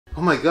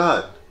Oh my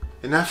god,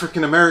 an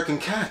African-American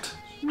cat.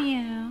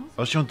 Meow.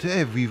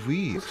 Enchanté, oui,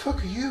 oui. Who the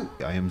fuck are you?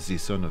 I am the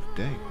son of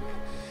Dank.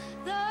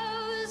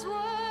 Those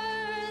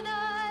were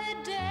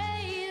the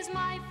days,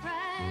 my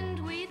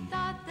friend. We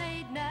thought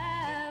they'd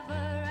never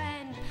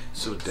end.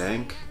 So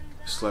Dank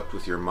slept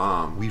with your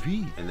mom. Oui,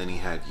 oui. And then he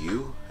had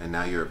you, and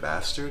now you're a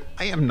bastard?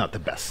 I am not a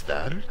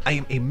bastard. I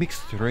am a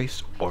mixed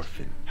race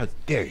orphan. How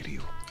dare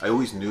you? I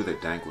always knew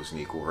that Dank was an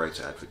equal rights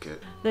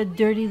advocate. That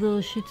dirty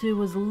little Shih Tzu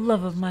was the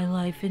love of my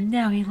life, and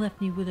now he left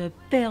me with a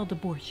failed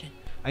abortion.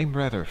 I'm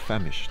rather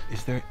famished.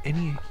 Is there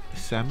any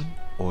salmon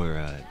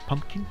or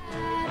pumpkin?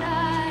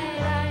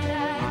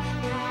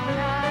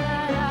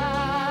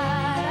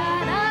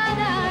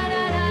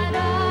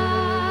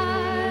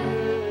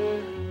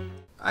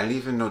 I didn't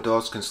even know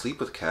dogs can sleep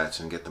with cats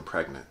and get them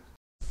pregnant.